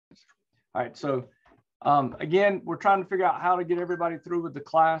All right, so again, we're trying to figure out how to get everybody through with the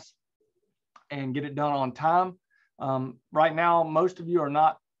class and get it done on time. Right now, most of you are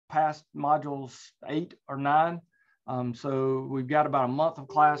not past modules 8 or 9. So we've got about a month of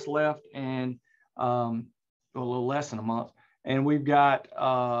class left and a little less than a month. And we've got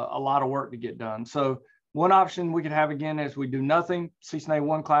a lot of work to get done. So one option we could have again is we do nothing. CCNA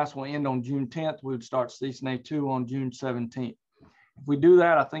 1 class will end on June 10th. We would start CCNA 2 on June 17th. If we do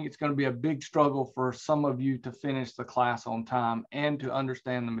that, I think it's going to be a big struggle for some of you to finish the class on time and to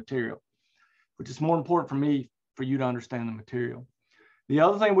understand the material, which is more important for me, for you to understand the material. The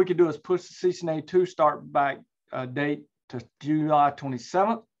other thing we could do is push the CCNA 2 start back date to July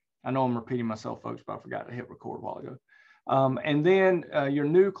 27th. I know I'm repeating myself, folks, but I forgot to hit record a while ago. And then your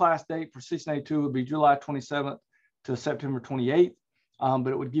new class date for CCNA 2 would be July 27th to September 28th. But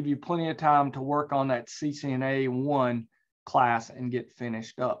it would give you plenty of time to work on that CCNA 1 class and get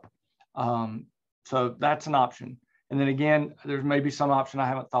finished up. So that's an option. And then again, there's maybe some option I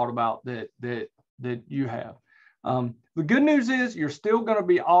haven't thought about that you have. The good news is you're still going to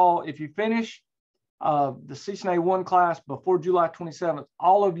be all, if you finish the CCNA 1 class before July 27th,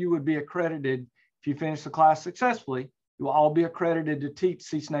 all of you would be accredited. If you finish the class successfully, you will all be accredited to teach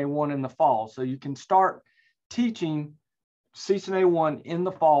CCNA 1 in the fall. So you can start teaching CCNA 1 in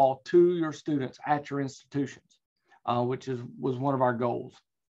the fall to your students at your institutions, which was one of our goals.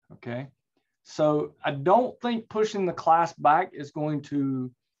 Okay. So I don't think pushing the class back is going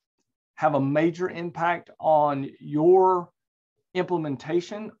to have a major impact on your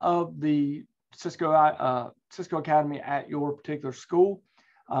implementation of the Cisco Academy at your particular school.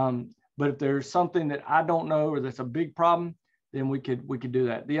 But if there's something that I don't know or that's a big problem, then we could do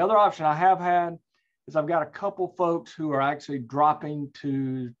that. The other option I have had is I've got a couple folks who are actually dropping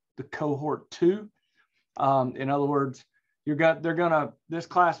to the cohort 2. In other words, this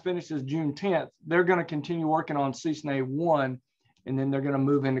class finishes June 10th. They're going to continue working on CCNA 1, and then they're going to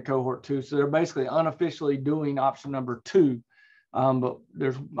move into cohort 2. So they're basically unofficially doing option number 2. But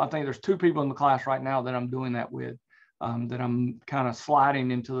I think there's 2 people in the class right now that I'm doing that with, that I'm kind of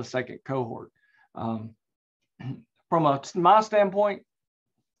sliding into the second cohort. From my standpoint,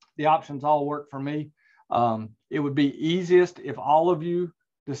 the options all work for me. It would be easiest if all of you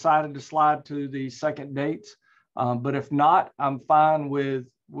decided to slide to the second dates. But if not, I'm fine with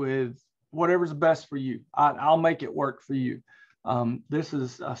whatever's best for you. I'll make it work for you. This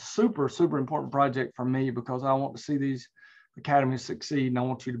is a super, super important project for me because I want to see these academies succeed and I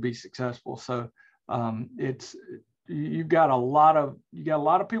want you to be successful. So you've got a lot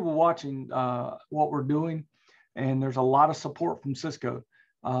of people watching what we're doing, and there's a lot of support from Cisco.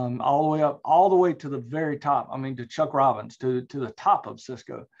 All the way to the very top. I mean, to Chuck Robbins, to the top of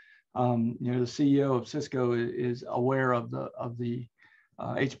Cisco. The CEO of Cisco is aware of the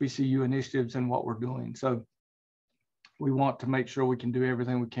HBCU initiatives and what we're doing. So we want to make sure we can do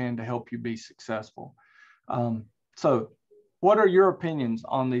everything we can to help you be successful. So what are your opinions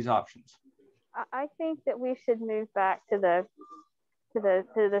on these options? I think that we should move back to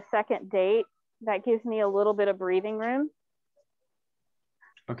the second date. That gives me a little bit of breathing room.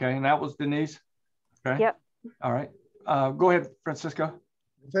 Okay, and that was Denise. Okay. Yep. All right. Go ahead, Francisco.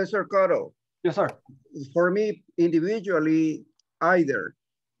 Professor Cotto. Yes, sir. For me, individually, either.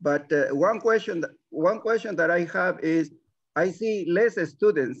 But one question that I have is, I see less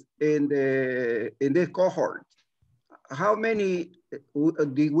students in this cohort. How many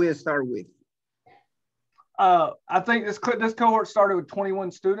did we start with? I think this cohort started with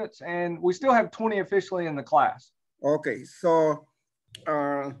 21 students, and we still have 20 officially in the class. Okay, so,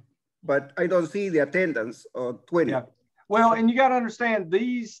 but I don't see the attendance of 20. Yeah. Well, and you got to understand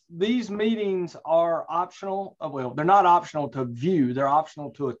these meetings are optional. Well, they're not optional to view; they're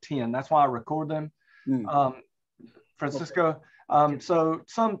optional to attend. That's why I record them, Francisco. Okay. So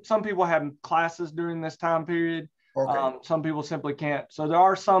some people have classes during this time period. Okay. Some people simply can't. So there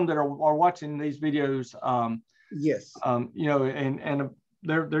are some that are watching these videos. Yes. And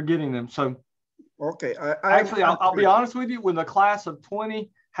they're getting them. So. Okay. I'll be honest with you. With a class of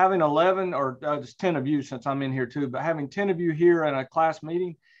 20. Having 11 or just 10 of you, since I'm in here too, but having 10 of you here in a class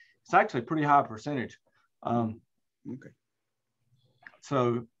meeting, it's actually a pretty high percentage. Okay.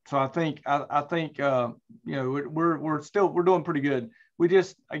 So I think we're doing pretty good. We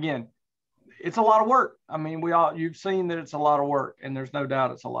just, again, it's a lot of work. I mean, you've seen that it's a lot of work, and there's no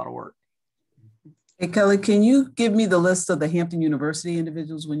doubt it's a lot of work. Hey, Kelly, can you give me the list of the Hampton University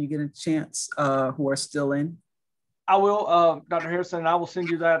individuals when you get a chance who are still in? I will, Dr. Harrison, I will send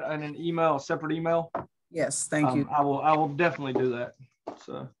you that in an email, a separate email. Yes, thank you. I will definitely do that.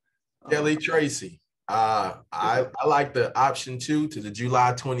 So, Kelly Tracy. I like the option 2 to the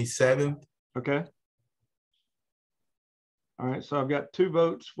July 27th. Okay. All right, so I've got 2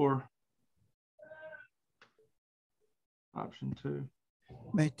 votes for option 2.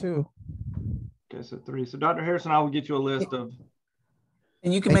 Me too. Okay, so 3. So Dr. Harrison, I will get you a list of.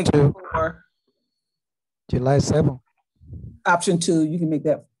 And you can Me make too. 4. July 7th. Option 2, you can make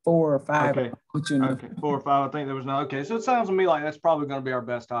that 4 or 5. Okay. Okay, 4 or 5. I think there was no. Okay, so it sounds to me like that's probably going to be our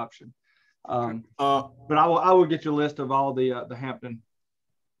best option. But I will get you a list of all the Hampton.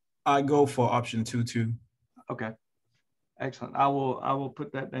 I go for option 2 too. Okay, excellent. I will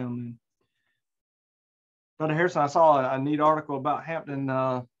put that down then. Dr. Harrison, I saw a neat article about Hampton.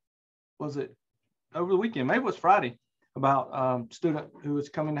 Was it over the weekend? Maybe it was Friday, about student who was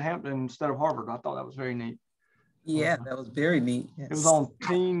coming to Hampton instead of Harvard. I thought that was very neat. Yeah, that was very neat. Yes. It was on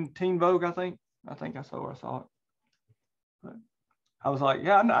Teen Vogue, I think. I saw it. But I was like,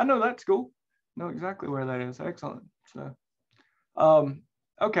 yeah, I know that school. Know exactly where that is. Excellent. So,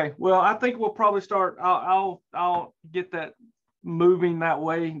 okay. Well, I think we'll probably start. I'll get that moving that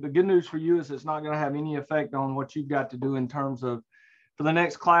way. The good news for you is it's not going to have any effect on what you've got to do in terms of for the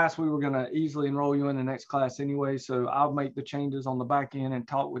next class. We were going to easily enroll you in the next class anyway. So I'll make the changes on the back end and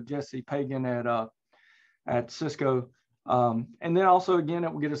talk with Jesse Pagan at Cisco. And then also, again,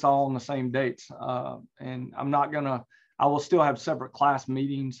 it will get us all on the same dates. And I will still have separate class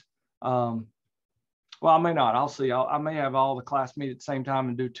meetings. Well, I may not. I'll see. I may have all the class meet at the same time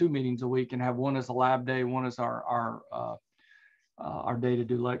and do 2 meetings a week and have one as a lab day, one as our day to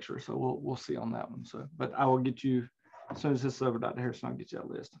do lecture. So we'll see on that one. So, but I will get you as soon as this is over, Dr. Harrison. I'll get you that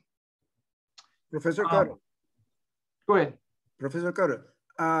list. Professor Caro. Go ahead. Professor Caro.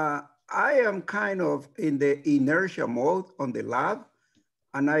 I am kind of in the inertia mode on the lab.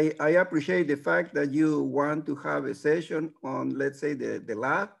 And I appreciate the fact that you want to have a session on, let's say, the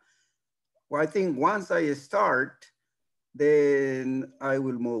lab. Well, I think once I start, then I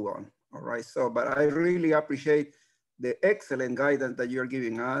will move on. All right. So, but I really appreciate the excellent guidance that you're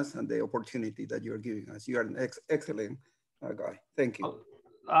giving us and the opportunity that you're giving us. You are an excellent guy. Thank you.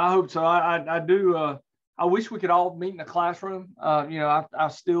 I hope so. I do. I wish we could all meet in the classroom. I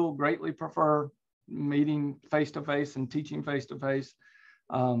still greatly prefer meeting face-to-face and teaching face-to-face.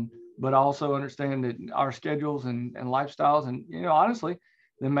 But I also understand that our schedules and lifestyles, and, honestly,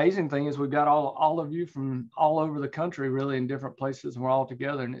 the amazing thing is we've got all of you from all over the country, really, in different places, and we're all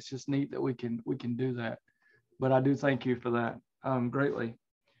together, and it's just neat that we can do that. But I do thank you for that greatly.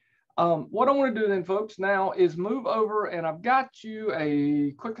 What I want to do then, folks, now is move over, and I've got you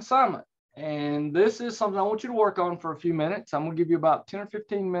a quick assignment, and this is something I want you to work on for a few minutes. I'm going to give you about 10 or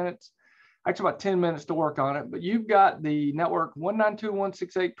 15 minutes, actually about 10 minutes to work on it. But you've got the network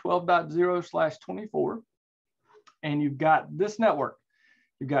 192.168.12.0/24, and you've got this network.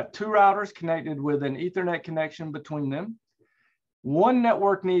 You've got 2 routers connected with an Ethernet connection between them. One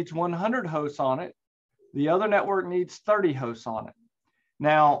network needs 100 hosts on it. The other network needs 30 hosts on it.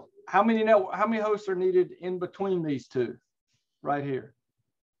 Now, how many hosts are needed in between these two, right here,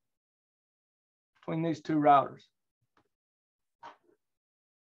 between these 2 routers?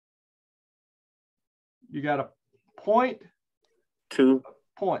 You got a point. 2.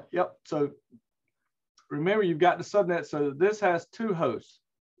 Point. Yep. So remember, you've got the subnet. So this has 2 hosts.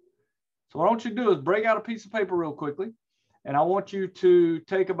 So what I want you to do is break out a piece of paper real quickly. And I want you to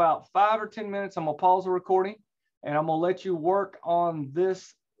take about 5 or 10 minutes. I'm going to pause the recording and I'm going to let you work on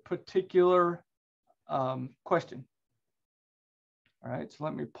this particular question. All right. So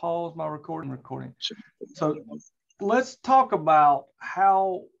let me pause my recording. So let's talk about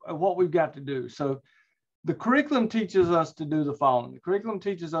what we've got to do. So the curriculum teaches us to do the following. The curriculum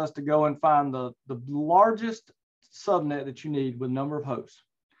teaches us to go and find the largest subnet that you need with number of hosts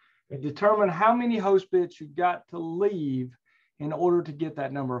and determine how many host bits you've got to leave in order to get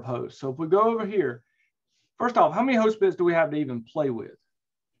that number of hosts. So if we go over here, first off, how many host bits do we have to even play with?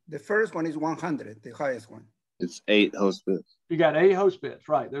 The first one is 100, the highest one. It's 8 host bits. You got 8 host bits,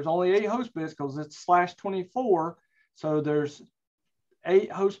 right? There's only 8 host bits because it's /24. So there's 8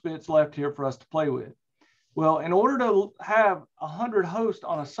 host bits left here for us to play with. Well, in order to have 100 hosts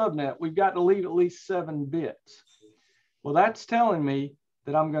on a subnet, we've got to leave at least 7 bits. Well, that's telling me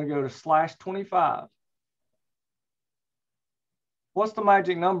that I'm going to go to /25. What's the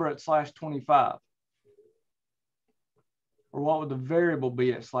magic number at /25? Or what would the variable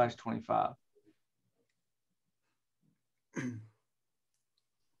be at /25?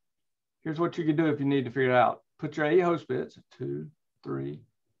 Here's what you can do if you need to figure it out. Put your 8 host bits, 2, 3,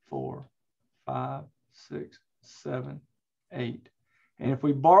 4, 5, 6, 7, 8. And if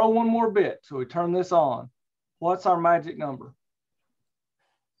we borrow 1 more bit, so we turn this on, what's our magic number?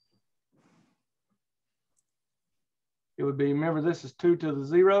 it would be, remember this is 2 to the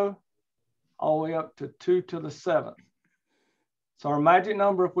 0, all the way up to 2 to the 7th. So our magic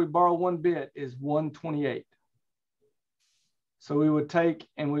number, if we borrow 1 bit, is 128. So we would take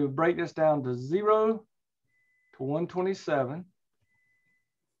and we would break this down to 0 to 127,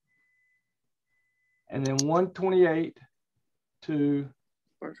 and then 128 to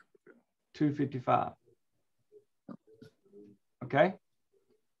 255. Okay.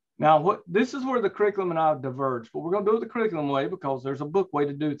 Now, this is where the curriculum and I have diverged, but we're going to do it the curriculum way because there's a book way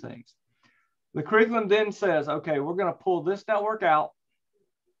to do things. The curriculum then says, okay, we're going to pull this network out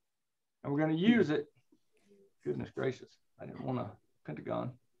and we're going to use it. Goodness gracious, I didn't want a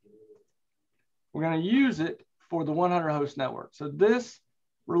pentagon. We're going to use it for the 100 host network. So this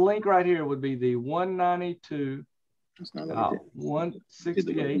link right here would be the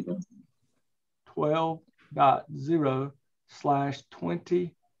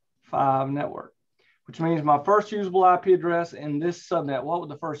 192.168.12.0/25 network, which means my first usable IP address in this subnet, what would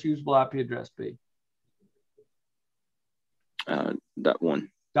the first usable IP address be? .1.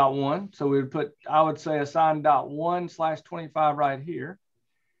 .1. So we would put, I would say assign .1/25 right here.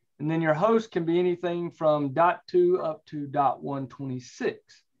 And then your host can be anything from .2 up to .126,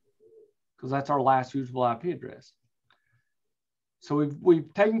 because that's our last usable IP address. So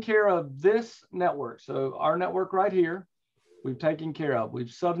we've taken care of this network. So our network right here, we've taken care of. We've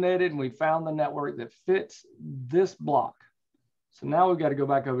subnetted and we found the network that fits this block. So now we've got to go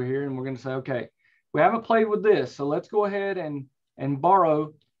back over here and we're going to say, okay, we haven't played with this. So let's go ahead and borrow.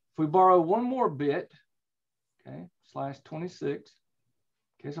 If we borrow 1 more bit, okay, /26.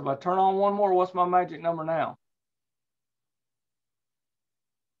 Okay, so if I turn on 1 more, what's my magic number now?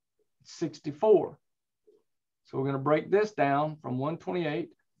 64. So we're going to break this down from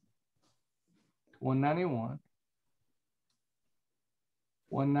 128 to 191,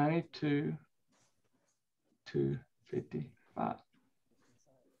 192 to 55.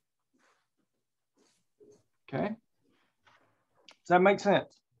 Okay. Does that make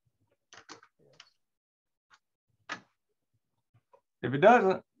sense? If it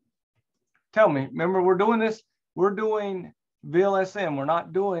doesn't, tell me. Remember, we're doing this, we're doing VLSM. We're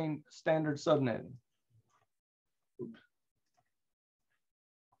not doing standard subnetting. Oops.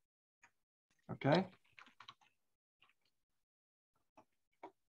 Okay.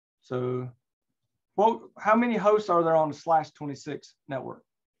 So, well, how many hosts are there on the /26 network?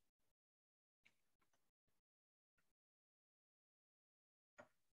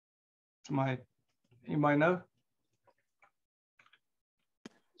 Anybody know?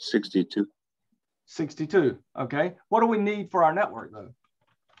 62. 62. Okay. What do we need for our network though?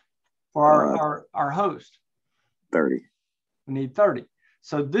 For our host? 30. We need 30.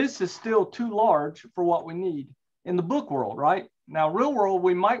 So this is still too large for what we need in the book world, right? Now, real world,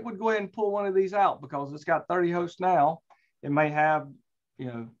 we would go ahead and pull one of these out because it's got 30 hosts now. It may have, you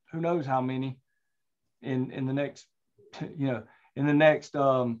know, who knows how many in the next, you know, in the next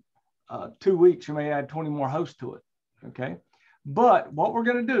 2 weeks, you may add 20 more hosts to it. Okay. But what we're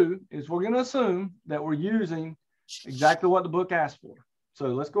going to do is we're going to assume that we're using exactly what the book asked for. So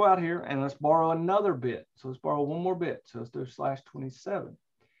let's go out here and let's borrow another bit. So let's borrow 1 more bit. So let's do /27. If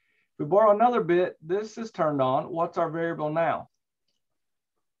we borrow another bit, this is turned on. What's our variable now?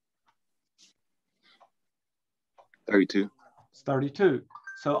 32. It's 32.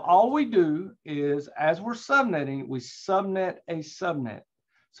 So all we do is, as we're subnetting, we subnet a subnet.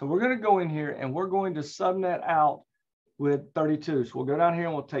 So we're going to go in here and we're going to subnet out with 32. So we'll go down here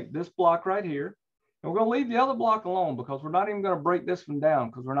and we'll take this block right here. And we're going to leave the other block alone because we're not even going to break this one down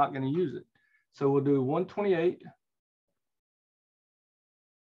because we're not going to use it. So we'll do 128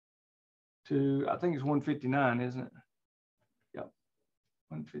 to, I think it's 159, isn't it? Yep,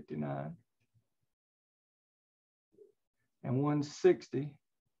 159. And 160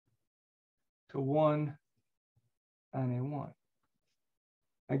 to 191.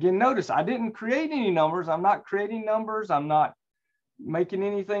 Again, notice I didn't create any numbers. I'm not creating numbers. I'm not making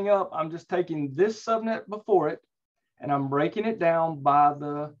anything up. I'm just taking this subnet before it and I'm breaking it down by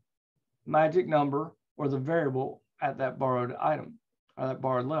the magic number or the variable at that borrowed item or that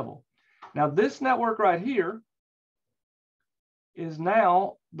borrowed level. Now this network right here is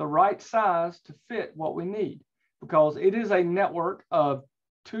now the right size to fit what we need because it is a network of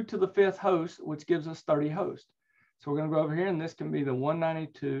 2 to the 5th host, which gives us 30 hosts. So we're going to go over here and this can be the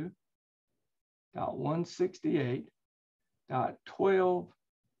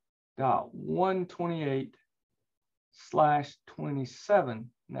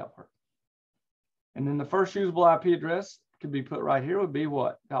network. And then the first usable IP address could be put right here would be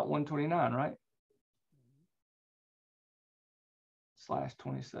what? .129, right?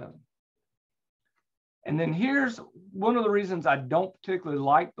 /27. And then here's one of the reasons I don't particularly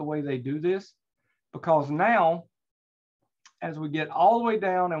like the way they do this, because now, as we get all the way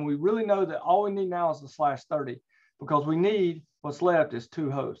down, and we really know that all we need now is the /30, because we need, what's left is 2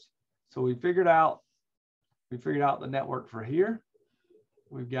 hosts. So we figured out the network for here.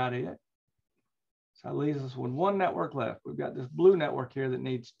 We've got it. So that leaves us with 1 network left. We've got this blue network here that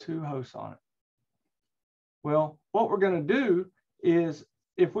needs 2 hosts on it. Well, what we're going to do is,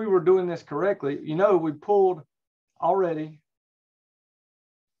 if we were doing this correctly, you know, we pulled already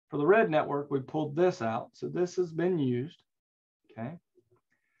for the red network, we pulled this out. So this has been used. Okay.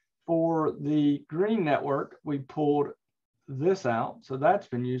 For the green network, we pulled this out. So that's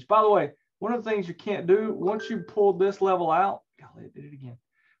been used. By the way, one of the things you can't do, once you pull this level out, golly, I did it again.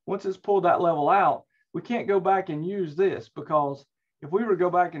 Once it's pulled that level out, we can't go back and use this, because if we were to go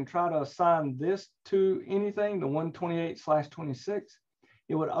back and try to assign this to anything, the 128/26,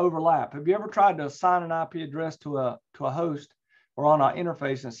 it would overlap. Have you ever tried to assign an IP address to a host or on our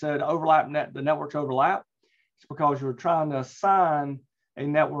interface and said the networks overlap? It's because you were trying to assign a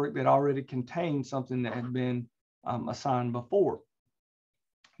network that already contained something that had been assigned before.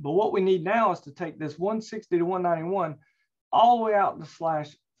 But what we need now is to take this 160 to 191 all the way out to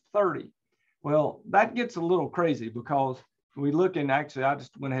 /30. Well, that gets a little crazy, because we look, and actually I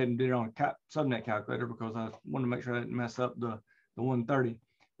just went ahead and did it on a subnet calculator because I wanted to make sure I didn't mess up the 130.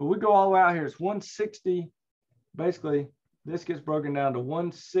 But we go all the way out here, it's 160. Basically, this gets broken down to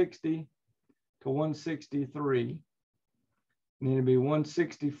 160 to 163. And then it'd be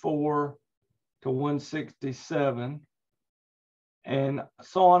 164 to 167. And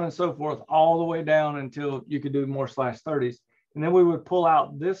so on and so forth, all the way down until you could do more /30s. And then we would pull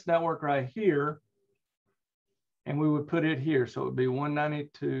out this network right here, and we would put it here. So it would be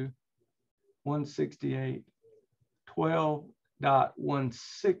 192, 168,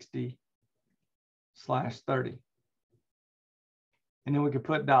 12.160/30. And then we could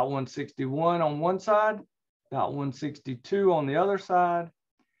put .161 on one side, .162 on the other side.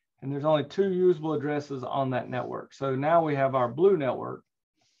 And there's only 2 usable addresses on that network. So now we have our blue network,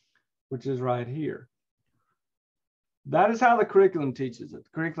 which is right here. That is how the curriculum teaches it. The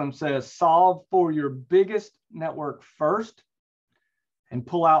curriculum says solve for your biggest network first and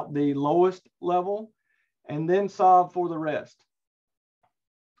pull out the lowest level, and then solve for the rest.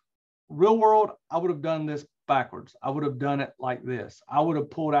 Real world, I would have done this backwards. I would have done it like this. I would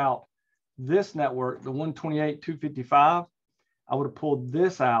have pulled out this network, the 128.255. I would have pulled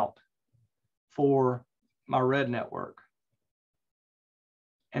this out for my red network,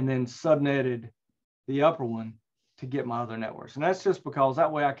 and then subnetted the upper one to get my other networks. And that's just because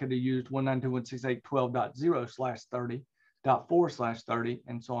that way I could have used 192.168.12.0/30.4/30,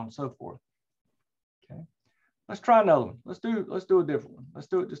 and so on and so forth. Okay, let's try another one. Let's do a different one. Let's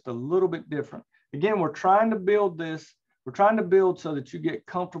do it just a little bit different. Again, we're trying to build this. We're trying to build so that you get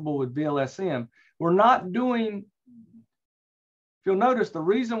comfortable with VLSM. We're not doing, if you'll notice, the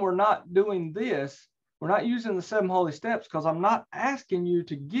reason we're not doing this, we're not using the 7 holy steps, because I'm not asking you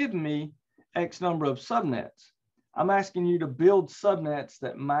to give me X number of subnets. I'm asking you to build subnets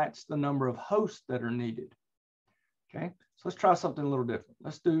that match the number of hosts that are needed. Okay, so let's try something a little different.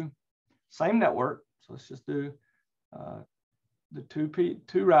 Let's do same network. So let's just do the two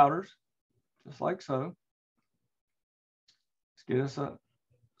routers, just like so. Let's get us a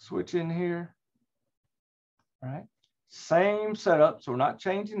switch in here. All right, same setup, so we're not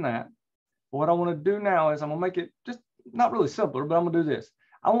changing that. But what I want to do now is I'm gonna make it just not really simpler, but I'm gonna do this.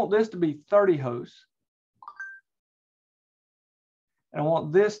 I want this to be 30 hosts. And I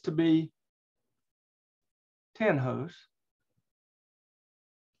want this to be 10 hosts.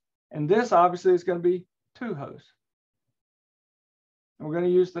 And this obviously is going to be 2 hosts. And we're going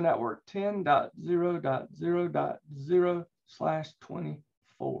to use the network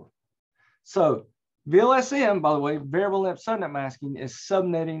 10.0.0.0/24. So VLSM, by the way, variable length subnet masking, is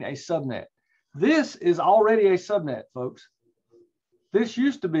subnetting a subnet. This is already a subnet, folks. This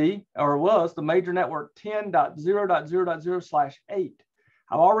used to be, or was, the major network 10.0.0.0/8.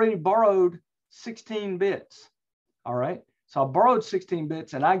 I've already borrowed 16 bits. All right. So I borrowed 16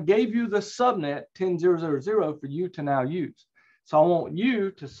 bits and I gave you the subnet 10.0.0.0 for you to now use. So I want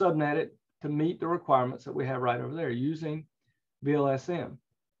you to subnet it to meet the requirements that we have right over there using VLSM.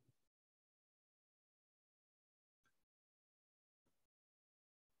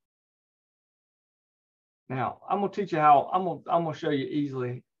 Now, I'm going to teach you how, I'm going to show you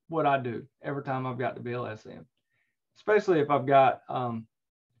easily what I do every time I've got the VLSM, especially if I've got, I'm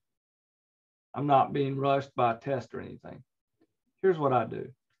not being rushed by a test or anything. Here's what I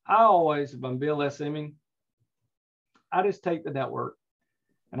do. I always, if I'm VLSMing, I just take the network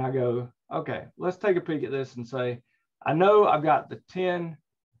and I go, Okay, let's take a peek at this and say, I know I've got the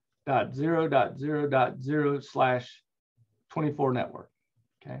 10.0.0.0/24 network.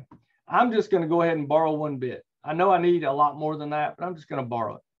 Okay, I'm just going to go ahead and borrow 1 bit. I know I need a lot more than that, but I'm just going to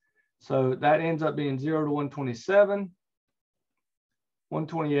borrow it. So that ends up being 0 to 127,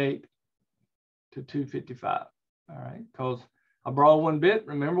 128 to 255. All right, because I borrow 1 bit.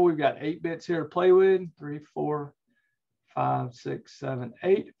 Remember, we've got 8 bits here to play with. 3, 4, 5, 6, 7,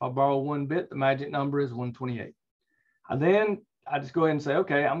 8. If I borrow 1 bit, the magic number is 128. I just go ahead and say,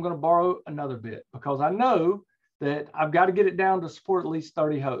 okay, I'm going to borrow another bit because I know that I've got to get it down to support at least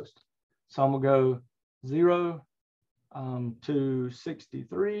 30 hosts. So I'm going to go 0 to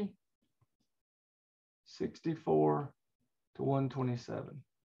 63, 64 to 127.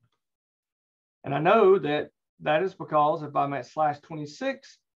 And I know that that is because if I'm at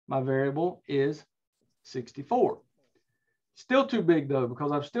 /26, my variable is 64. Still too big though,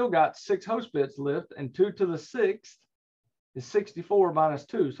 because I've still got 6 host bits left, and 2 to the 6th is 64 minus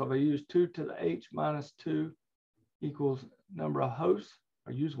 2. So if I use 2 to the h minus 2 equals number of hosts,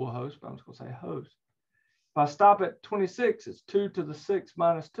 or usable hosts, but I'm just going to say hosts. If I stop at 26, it's 2 to the 6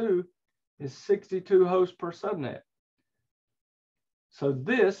 minus 2 is 62 hosts per subnet. So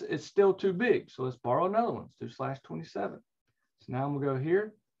this is still too big. So let's borrow another one. Let's do /27. So now I'm going to go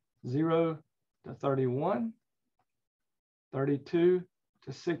here, 0 to 31, 32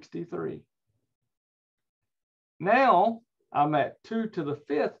 to 63. Now I'm at 2 to the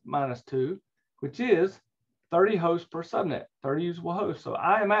 5th minus 2, which is 30 hosts per subnet, 30 usable hosts. So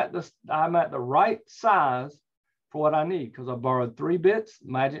I'm at the right size for what I need because I borrowed 3 bits. The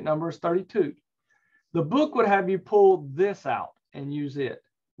magic number is 32. The book would have you pull this out and use it.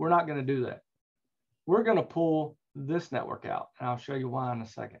 We're not going to do that. We're going to pull this network out, and I'll show you why in a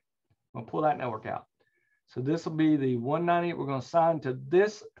second. I'm going to pull that network out. So this will be the 198. We're going to assign to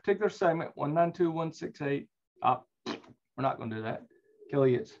this particular segment, 192.168. We're not going to do that.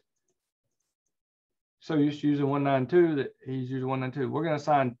 Kelly gets so used to using 192 that he's using 192. We're going to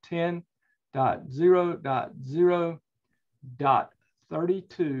assign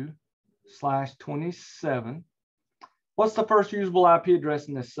 10.0.0.32/27. What's the first usable IP address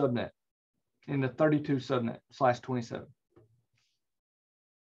in this subnet, in the 32 subnet /27?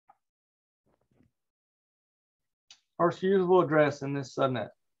 First usable address in this subnet.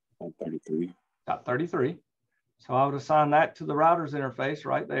 33. 33. So I would assign that to the router's interface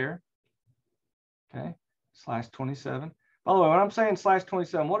right there. Okay, /27. By the way, when I'm saying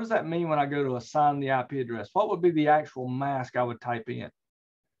 /27, what does that mean when I go to assign the IP address? What would be the actual mask I would type in?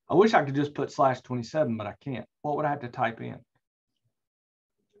 I wish I could just put /27, but I can't. What would I have to type in?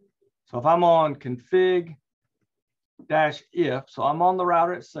 So if I'm on config-if, so I'm on the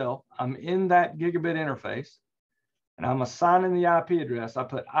router itself, I'm in that gigabit interface, and I'm assigning the IP address. I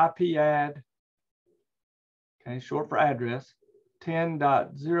put IP add, okay, short for address,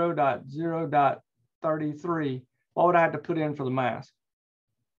 10.0.0.33. What would I have to put in for the mask?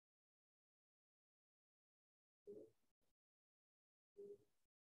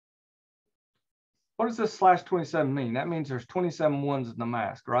 What does this /27 mean? That means there's 27 ones in the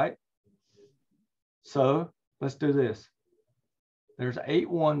mask, right? So let's do this. There's 8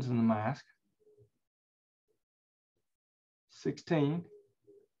 ones in the mask. 16,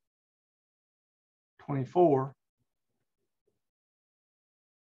 24,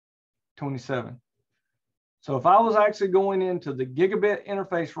 27. So if I was actually going into the gigabit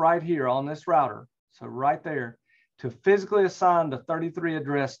interface right here on this router, so right there, to physically assign the 33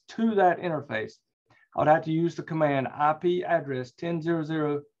 address to that interface, I would have to use the command IP address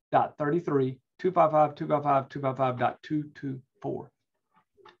 10.0.0.33.255.255.255.224.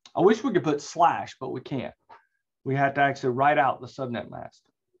 I wish we could put /, but we can't. We have to actually write out the subnet mask.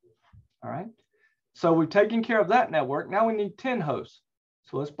 All right. So we've taken care of that network. Now we need 10 hosts.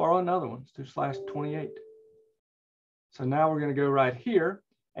 So let's borrow another one. Let's do /28. So now we're going to go right here.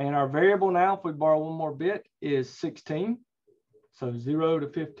 And our variable now, if we borrow one more bit, is 16. So 0 to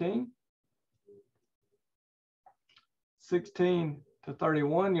 15. 16 to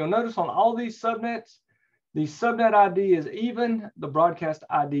 31. You'll notice on all these subnets, the subnet ID is even, the broadcast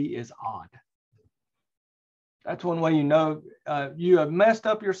ID is odd. That's one way you know you have messed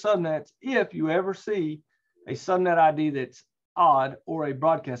up your subnets if you ever see a subnet ID that's odd or a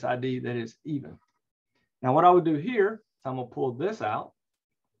broadcast ID that is even. Now what I would do here is I'm going to pull this out.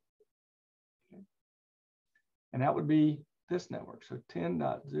 And that would be this network. So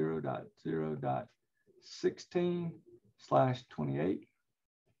 10.0.0.16/28.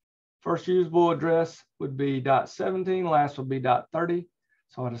 First usable address would be .17, last would be .30.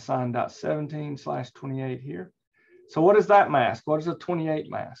 So I'd assign .17/28 here. So what is that mask? What is a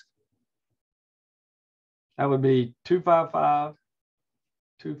 28 mask? That would be 255,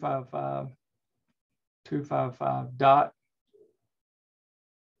 255, 255 dot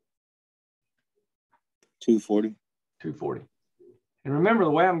 240. 240. And remember, the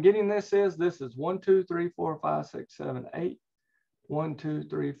way I'm getting this is 1, 2, 3, 4, 5, 6, 7, 8. 1, 2,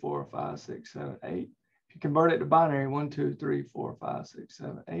 3, 4, 5, 6, 7, 8. If you convert it to binary, 1, 2, 3, 4, 5, 6,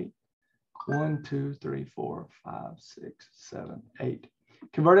 7, 8. 1, 2, 3, 4, 5, 6, 7, 8.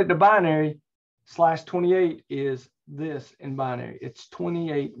 Convert it to binary, /28 is this in binary. It's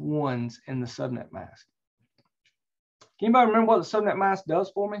 28 ones in the subnet mask. Can anybody remember what the subnet mask does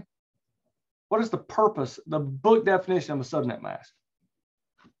for me? What is the purpose, the book definition of a subnet mask?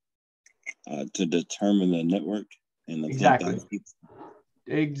 To determine the network and the Exactly.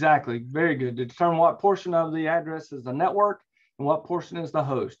 Exactly. Very good. To determine what portion of the address is the network and what portion is the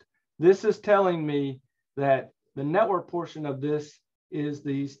host. This is telling me that the network portion of this is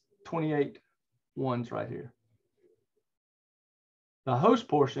these 28 ones right here. The host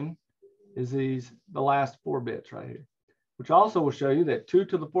portion is the last 4 bits right here, which also will show you that 2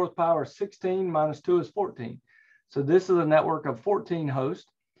 to the 4th power is 16 minus 2 is 14. So this is a network of 14 hosts.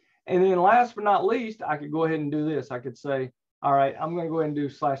 And then last but not least, I could go ahead and do this. I could say, all right, I'm going to go ahead and do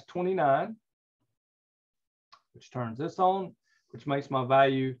 /29, which turns this on, which makes my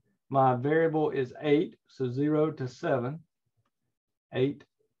value, my variable is 8. So 0 to 7, 8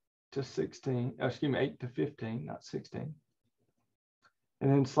 to 16, excuse me, 8 to 15, not 16.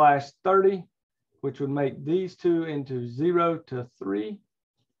 And then /30, which would make these two into 0 to 3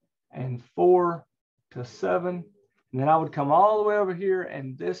 and 4 to 7. And then I would come all the way over here,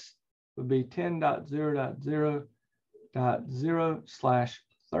 and this would be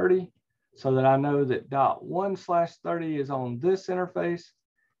 10.0.0.0/30, so that I know that .1/30 is on this interface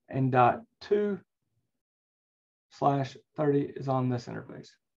and .2/30 is on this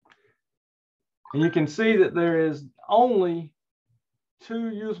interface. And you can see that there is only 2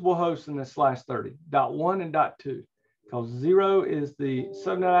 usable hosts in this /30, .1 and .2, because 0 is the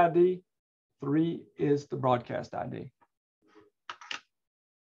subnet ID, 3 is the broadcast ID.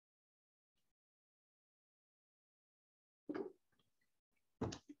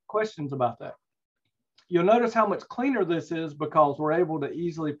 Questions about that? You'll notice how much cleaner this is because we're able to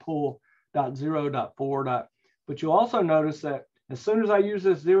easily pull .0, .4, but you'll also notice that as soon as I use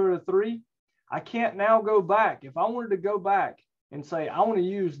this 0 to 3, I can't now go back. If I wanted to go back and say, I want to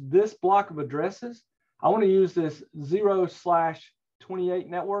use this block of addresses, I want to use this 0/28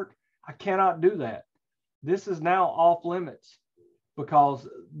 network, I cannot do that. This is now off limits because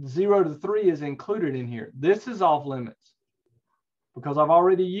 0 to 3 is included in here. This is off limits because I've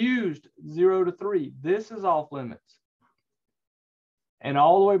already used 0 to 3. This is off limits. And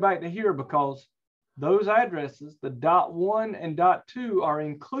all the way back to here because those addresses, the .1 and .2 are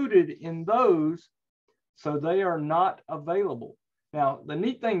included in those, so they are not available. Now, the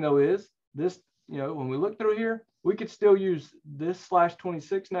neat thing though is this, when we look through here, we could still use this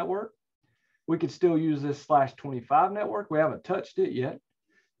 /26 network. We could still use this /25 network. We haven't touched it yet.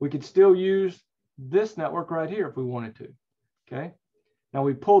 We could still use this network right here if we wanted to, okay? Now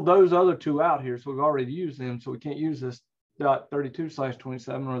we pulled those other 2 out here, so we've already used them, so we can't use this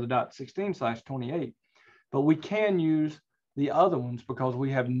 .32/27 or the .16/28, but we can use the other ones because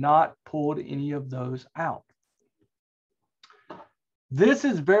we have not pulled any of those out. This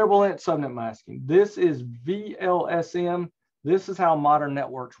is variable length subnet masking. This is VLSM. This is how modern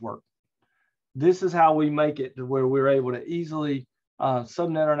networks work. This is how we make it to where we're able to easily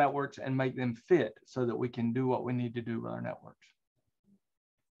subnet our networks and make them fit so that we can do what we need to do with our networks.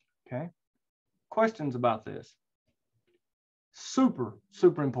 Okay. Questions about this? Super,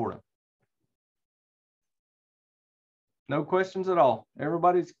 super important. No questions at all.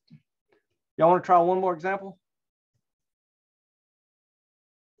 Everybody's, y'all want to try one more example?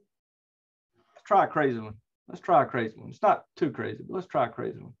 Let's try a crazy one. Let's try a crazy one. It's not too crazy, but let's try a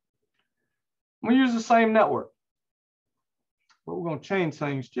crazy one. We use the same network, but we're going to change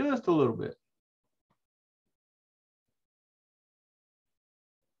things just a little bit.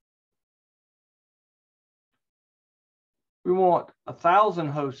 We want 1,000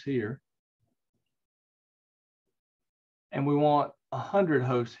 hosts here, and we want 100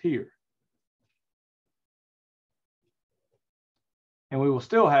 hosts here. And we will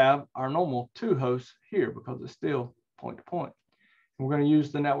still have our normal 2 hosts here because it's still point to point. And we're going to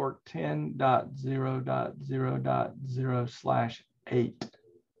use the network 10.0.0.0/8.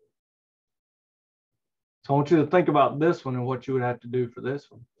 So I want you to think about this one and what you would have to do for this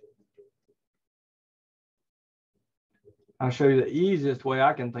one. I'll show you the easiest way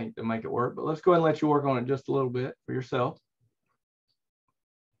I can think to make it work, but let's go ahead and let you work on it just a little bit for yourself.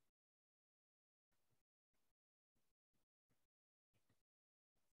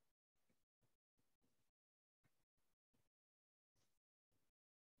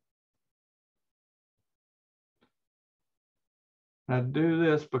 And I do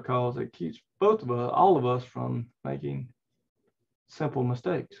this because it keeps both of us, all of us, from making simple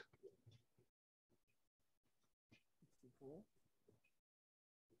mistakes.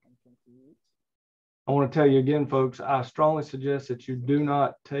 I want to tell you again, folks, I strongly suggest that you do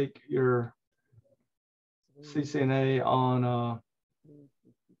not take your CCNA on,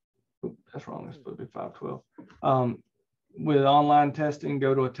 that's wrong, it's supposed to be 512. With online testing,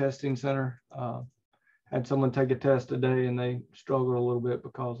 go to a testing center. Had someone take a test today and they struggled a little bit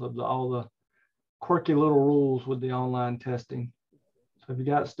because of all the quirky little rules with the online testing. So if you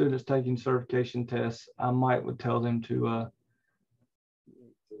got students taking certification tests, I would tell them to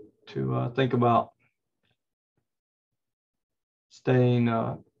think about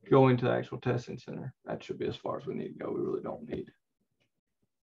going to the actual testing center. That should be as far as we need to go. We really don't need to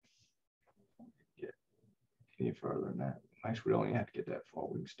get any further than that. Actually, we don't even have to get that far.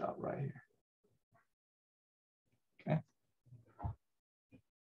 We can stop right here. Okay.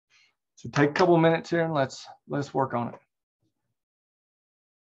 So take a couple of minutes here and let's work on it.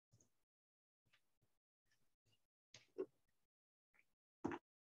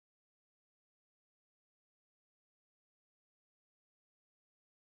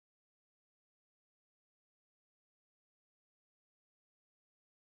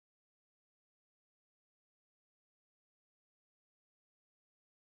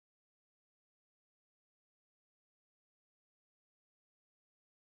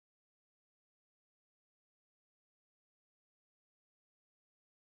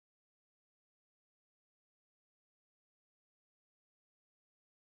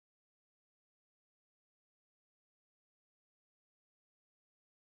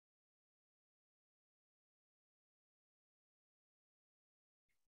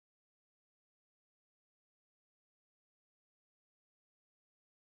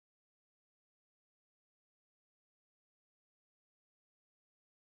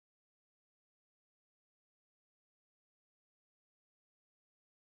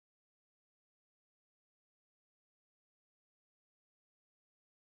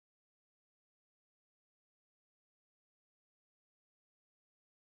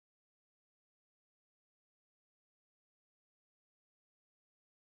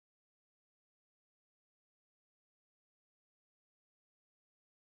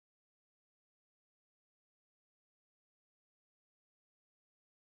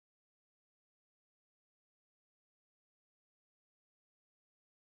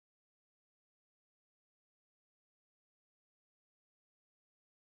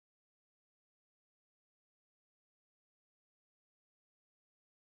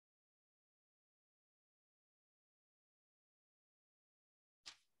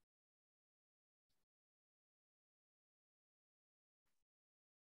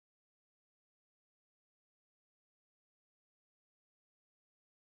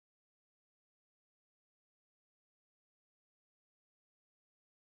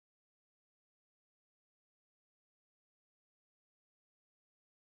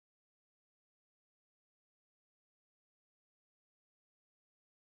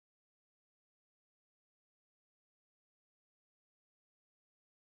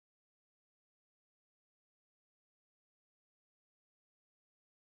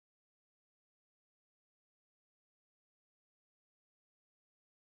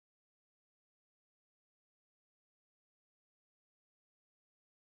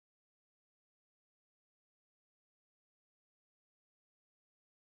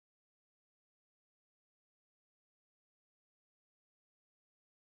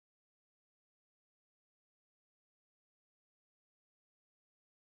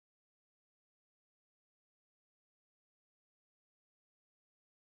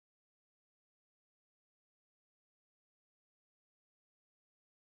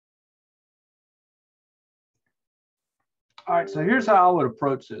 All right, so here's how I would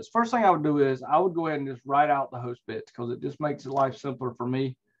approach this. First thing I would do is I would go ahead and just write out the host bits because it just makes life simpler for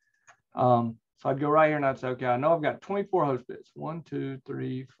me. So I'd go right here and I'd say, okay, I know I've got 24 host bits. 1, 2,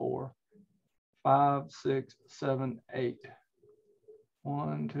 3, 4, 5, 6, 7, 8.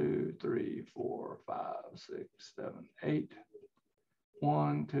 1, 2, 3, 4, 5, 6, 7, 8.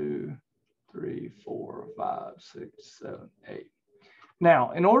 1, 2, 3, 4, 5, 6, 7, 8.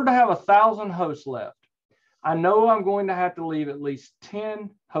 Now, in order to have 1,000 hosts left, I know I'm going to have to leave at least 10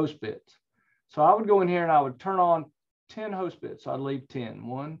 host bits. So I would go in here and I would turn on 10 host bits. So I'd leave 10.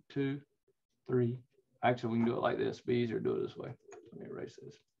 1, 2, 3. Actually, we can do it like this. It'd be easier to do it this way. Let me erase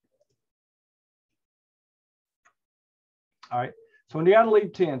this. All right. So when you got to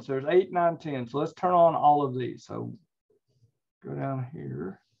leave 10, so there's 8, 9, 10. So let's turn on all of these. So go down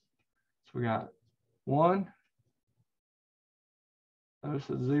here. So we got 1, Notice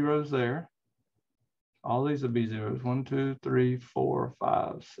the zeros there. All these will be zeros. 1, 2, 3, 4,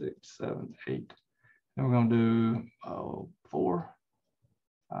 5, 6, 7, 8. And we're going to do 4,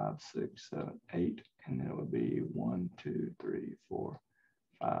 5, 6, 7, 8. And then it would be 1, 2, 3, 4,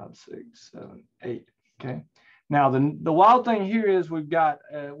 5, 6, 7, 8. Okay. Now the wild thing here is we've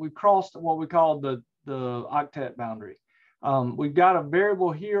crossed what we call the octet boundary. We've got a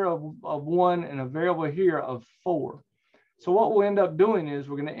variable here of 1 and a variable here of 4. So what we'll end up doing is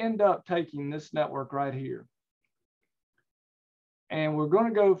we're going to end up taking this network right here. And we're going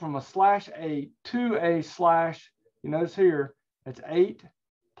to go from a /8 to a slash, you notice here, it's 8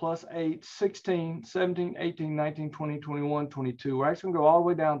 plus 8, 16, 17, 18, 19, 20, 21, 22. We're actually going to go all the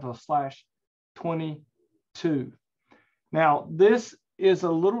way down to a /22. Now, this is a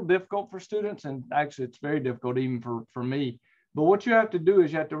little difficult for students, and actually it's very difficult even for me. But what you have to do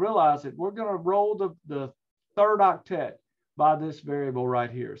is you have to realize that we're going to roll the third octet by this variable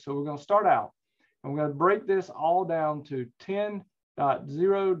right here. So we're going to start out and we're going to break this all down to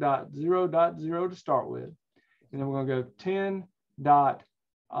 10.0.0.0 to start with. And then we're going to go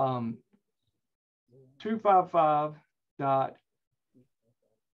 10.255.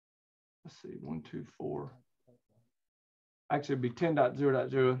 Let's see, 1, 2, 4. Actually, it'd be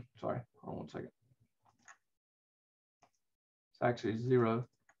 10.0.0. Sorry, hold on one second. It's actually 0.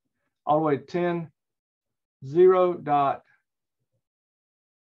 All the way to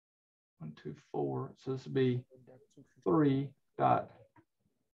 10.0.124. So this would be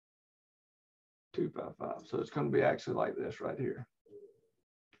 3.255. So it's going to be actually like this right here.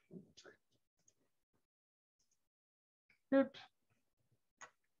 Oops.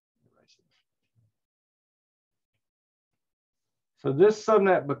 So this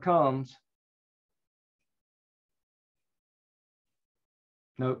subnet becomes,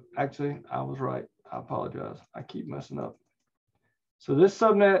 nope, actually, I was right. I apologize. I keep messing up. So this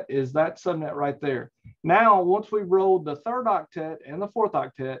subnet is that subnet right there. Now, once we've rolled the third octet and the fourth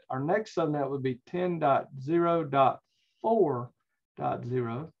octet, our next subnet would be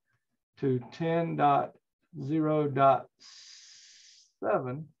 10.0.4.0 to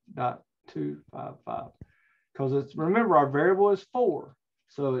 10.0.7.255. Because it's, remember, our variable is 4.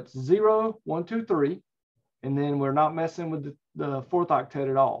 So it's 0, 1, 2, 3. And then we're not messing with the fourth octet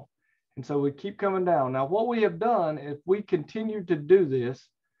at all. And so we keep coming down. Now, what we have done, if we continue to do this,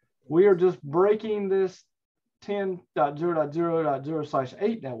 we are just breaking this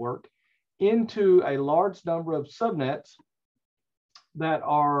 10.0.0.0/8 network into a large number of subnets that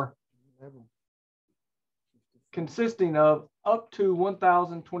are consisting of up to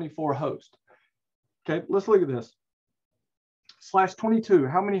 1,024 hosts. Okay, let's look at this. /22,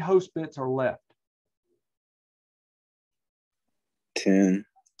 how many host bits are left? 10.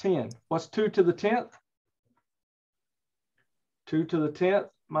 10. What's 2 to the 10th? 2 to the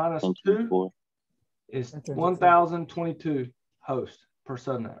 10th minus 2 is 1,022 hosts per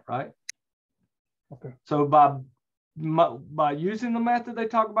subnet, right? Okay. So by using the method they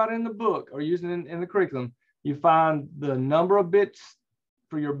talk about in the book or using it in the curriculum, you find the number of bits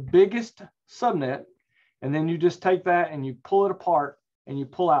for your biggest subnet, and then you just take that and you pull it apart and you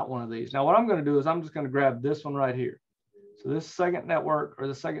pull out one of these. Now what I'm going to do is I'm just going to grab this one right here. So this second network or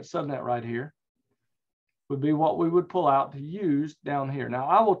the second subnet right here would be what we would pull out to use down here. Now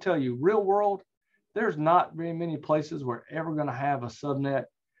I will tell you, real world, there's not very many places we're ever going to have a subnet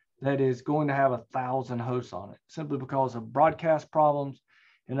that is going to have 1,000 hosts on it, simply because of broadcast problems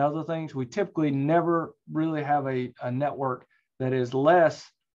and other things. We typically never really have a network that is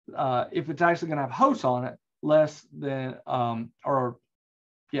less, if it's actually going to have hosts on it, less than less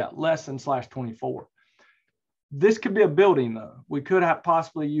than /24. This could be a building though. We could have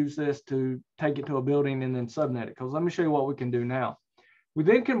possibly use this to take it to a building and then subnet it, because let me show you what we can do now. We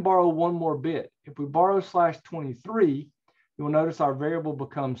then can borrow one more bit. If we borrow /23, you'll notice our variable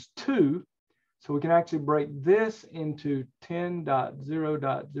becomes 2. So we can actually break this into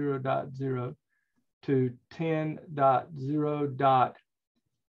 10.0.0.0 to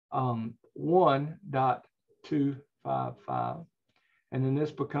 10.0.1.255. And then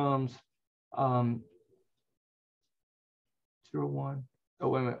this becomes 0, 1. Oh,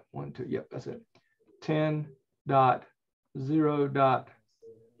 wait a minute. 1, 2. Yep, that's it.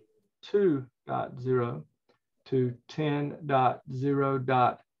 10.0.2.0 to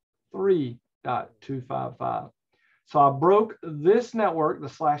 10.0.3.255. So I broke this network, the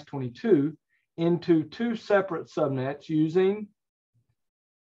 /22, into 2 separate subnets using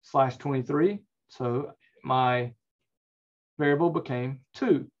 /23. So my variable became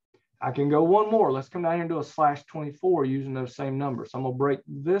 2. I can go one more. Let's come down here and do a /24 using those same numbers. So I'm going to break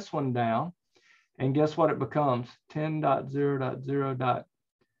this one down. And guess what it becomes?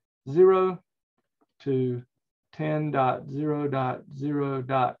 10.0.0.0 to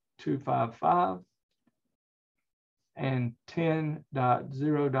 10.0.0.255 and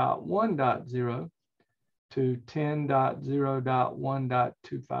 10.0.1.0 to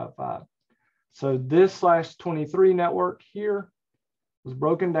 10.0.1.255. So this /23 network here was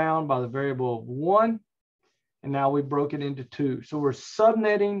broken down by the variable of 1, and now we broke it into 2. So we're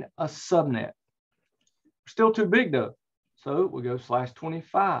subnetting a subnet. Still too big though, so we'll go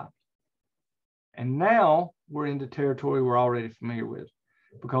 /25. And now we're into territory we're already familiar with,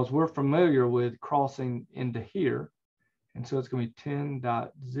 because we're familiar with crossing into here. And so it's going to be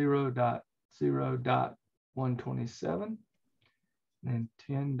 10.0.0.127 and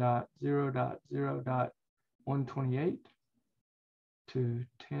 10.0.0.128 to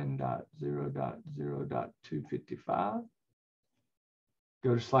 10.0.0.255.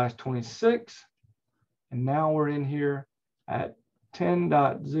 Go to /26. And now we're in here at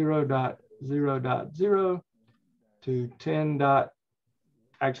 10.0.0.0 to 10.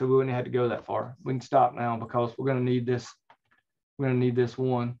 Actually, we wouldn't have to go that far. We can stop now because we're going to need this. We're going to need this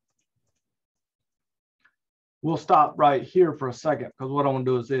one. We'll stop right here for a second because what I want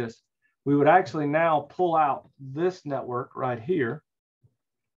to do is this. We would actually now pull out this network right here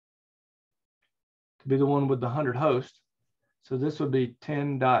to be the one with the 100 hosts. So this would be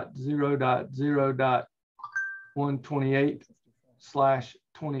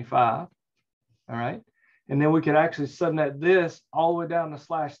 10.0.0.128/25. All right. And then we could actually subnet this all the way down to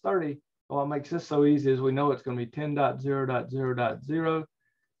 /30. Well, what makes this so easy is we know it's going to be 10.0.0.0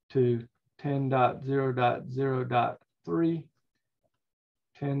 to 10.0.0.3,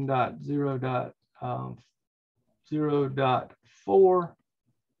 10.0.0.4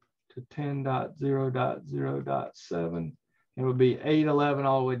 to 10.0.0.7. It would be 811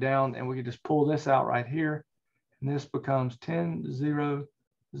 all the way down, and we could just pull this out right here, and this becomes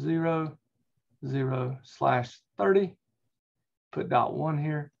 10.0.0.0/30. Put .1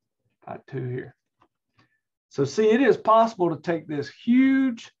 here, .2 here. So see, it is possible to take this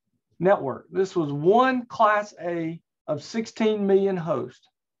huge network. This was one class A of 16 million hosts.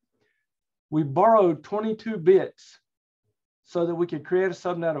 We borrowed 22 bits so that we could create a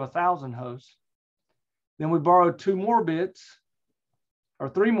subnet of 1,000 hosts. Then we borrowed 2 more bits or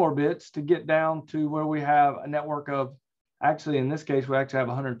 3 more bits to get down to where we have a network of, actually in this case, we actually have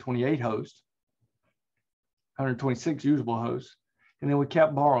 128 hosts, 126 usable hosts. And then we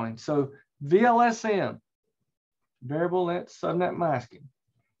kept borrowing. So VLSM, variable length subnet masking,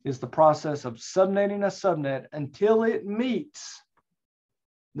 is the process of subnetting a subnet until it meets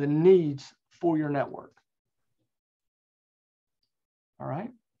the needs for your network. All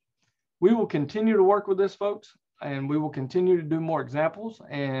right. We will continue to work with this, folks, and we will continue to do more examples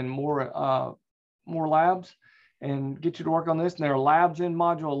and more labs and get you to work on this. And there are labs in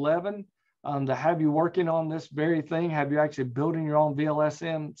Module 11 to have you working on this very thing, have you actually building your own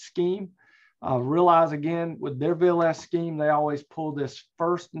VLSM scheme. Realize again, with their VLS scheme, they always pull this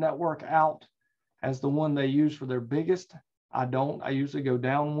first network out as the one they use for their biggest. I don't. I usually go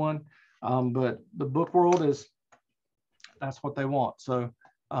down one, but the book world is, that's what they want. So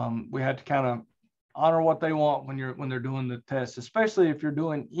we had to kind of honor what they want when they're doing the test, especially if you're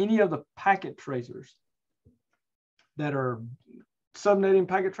doing any of the packet tracers that are subnetting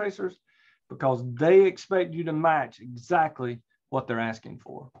packet tracers, because they expect you to match exactly what they're asking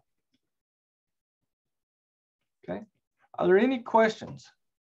for. Okay, are there any questions?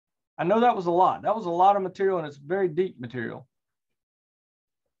 I know that was a lot. That was a lot of material, and it's very deep material.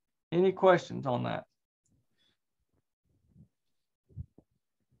 Any questions on that?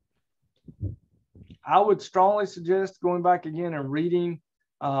 I would strongly suggest going back again and reading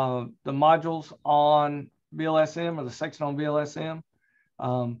the modules on VLSM or the section on VLSM,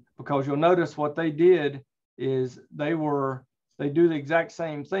 because you'll notice what they did is they do the exact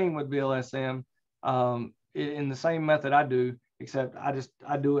same thing with VLSM in the same method I do, except I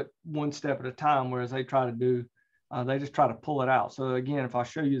do it one step at a time, whereas they try to do, they just try to pull it out. So again, if I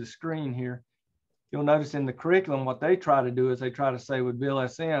show you the screen here, you'll notice in the curriculum, what they try to do is they try to say with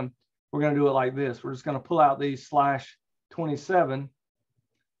VLSM, we're going to do it like this. We're just going to pull out these /27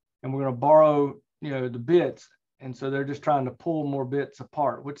 and we're going to borrow, the bits. And so they're just trying to pull more bits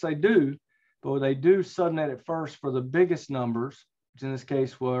apart, which they do, but they do subnet it first for the biggest numbers, which in this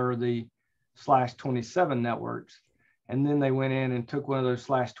case were the /27 networks. And then they went in and took one of those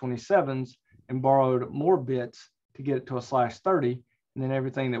 /27s and borrowed more bits to get it to a /30. And then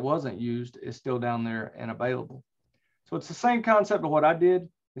everything that wasn't used is still down there and available. So it's the same concept of what I did.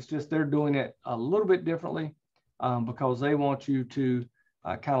 It's just they're doing it a little bit differently because they want you to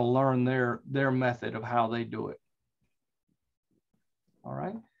kind of learn their method of how they do it. All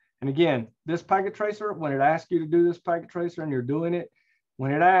right. And again, this packet tracer, when it asks you to do this packet tracer and you're doing it,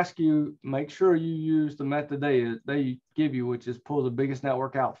 when it asks you, make sure you use the method they give you, which is pull the biggest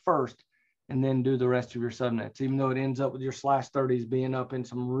network out first and then do the rest of your subnets, even though it ends up with your /30s being up in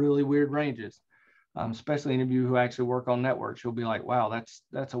some really weird ranges. Especially any of you who actually work on networks, you'll be like, wow,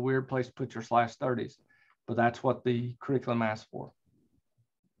 that's a weird place to put your /30s, but that's what the curriculum asks for.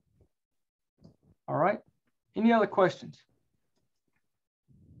 All right. Any other questions?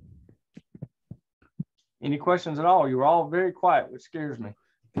 Any questions at all? You were all very quiet, which scares me.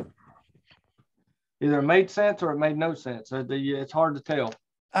 Either it made sense or it made no sense. It's hard to tell.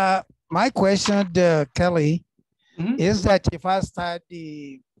 My question, Kelly, is that if I start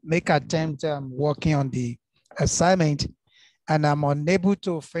make attempt working on the assignment and I'm unable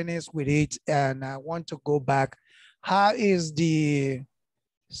to finish with it and I want to go back, how is the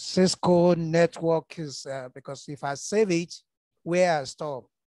Cisco network is, because if I save it where I stop,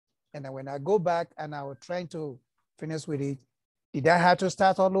 and then when I go back and I was trying to finish with it, did I have to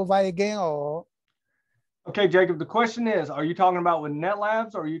start all over again or? Okay, Jacob, the question is, are you talking about with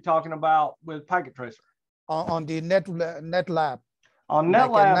NetLabs or are you talking about with Packet Tracer? On the NetLab. On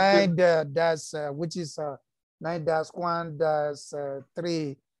NetLab, like which is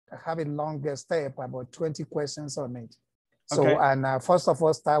 9-1-3, I have a longer step, about 20 questions on it. So, okay. And first of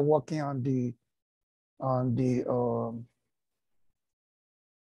all, start working on the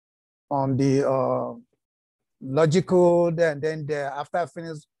logical, and then after I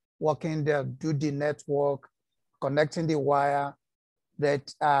finish working there, do the network, connecting the wire,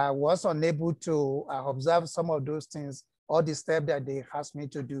 that I was unable to observe some of those things, all the steps that they asked me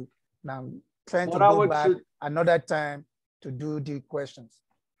to do. Now I'm trying to go back another time to do the questions.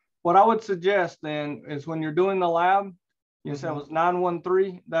 What I would suggest then is when you're doing the lab, you said it was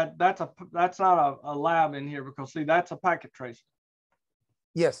 913, that's not a lab in here because see, that's a packet tracer.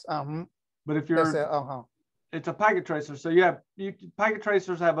 Yes. But if you're, it's a packet tracer. So packet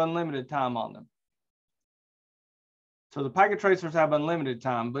tracers have unlimited time on them. So the packet tracers have unlimited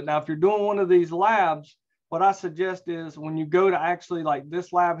time. But now if you're doing one of these labs, what I suggest is when you go to actually like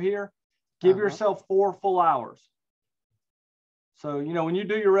this lab here, give yourself 4 full hours. So, you know, when you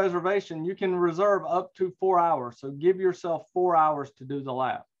do your reservation, you can reserve up to 4 hours. So give yourself 4 hours to do the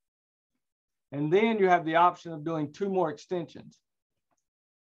lab. And then you have the option of doing 2 more extensions.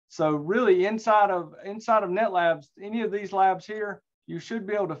 So really inside of NetLabs, any of these labs here, you should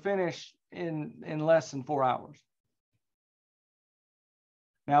be able to finish in less than 4 hours.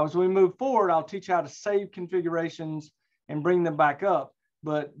 Now, as we move forward, I'll teach you how to save configurations and bring them back up,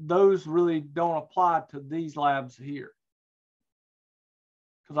 but those really don't apply to these labs here.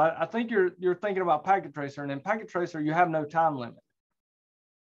 Because I think you're thinking about Packet Tracer, and in Packet Tracer, you have no time limit.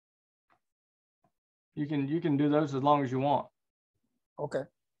 You can do those as long as you want. Okay.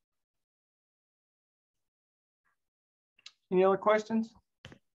 Any other questions?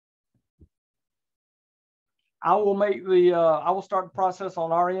 I will make I will start the process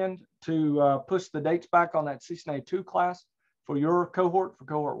on our end to push the dates back on that CCNA 2 class for your cohort, for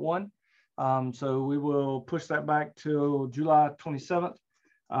cohort 1. So we will push that back to July 27th.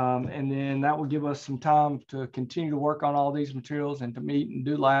 And then that will give us some time to continue to work on all these materials and to meet and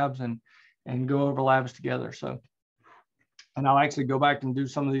do labs and go over labs together. So, and I'll actually go back and do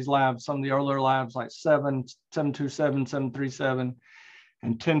some of these labs, some of the earlier labs like 727, 737,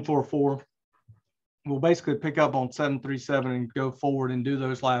 and 1044. We'll basically pick up on 737 and go forward and do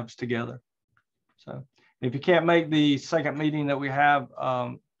those labs together. So if you can't make the second meeting that we have,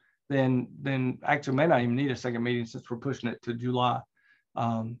 then actually may not even need a second meeting since we're pushing it to July.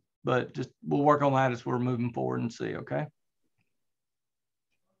 But just we'll work on that as we're moving forward and see, okay?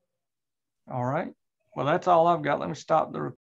 All right. Well, that's all I've got. Let me stop the